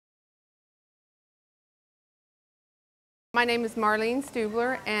My name is Marlene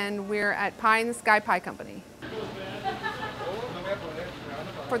Stubler, and we're at Pie in the Sky Pie Company.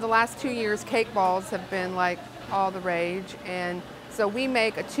 For the last 2 years, cake balls have been like all the rage, and so we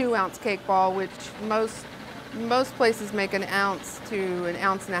make a 2-ounce cake ball, which most places make an ounce to an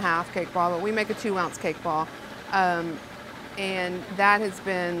ounce and a half cake ball, but we make a 2-ounce cake ball. And that has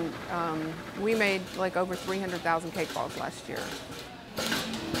been, we made like over 300,000 cake balls last year.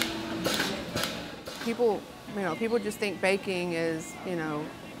 People just think baking is,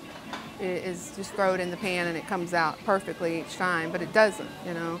 is just throw it in the pan and it comes out perfectly each time, but it doesn't,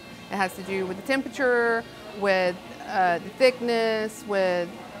 It has to do with the temperature, with the thickness, with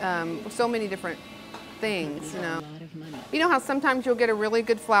so many different things, You know how sometimes you'll get a really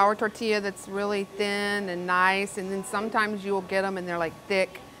good flour tortilla that's really thin and nice, and then sometimes you'll get them and they're like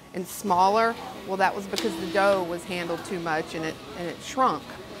thick and smaller? Well, that was because the dough was handled too much and it shrunk.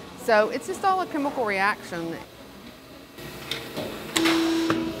 So it's just all a chemical reaction.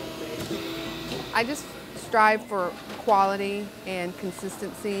 I just strive for quality and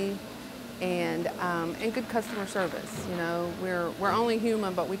consistency and good customer service. We're only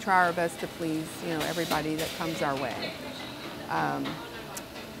human, but we try our best to please everybody that comes our way.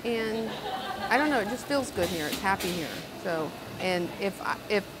 And I don't know, it just feels good here. It's happy here. So, and if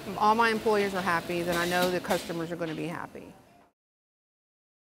all my employees are happy, then I know the customers are going to be happy.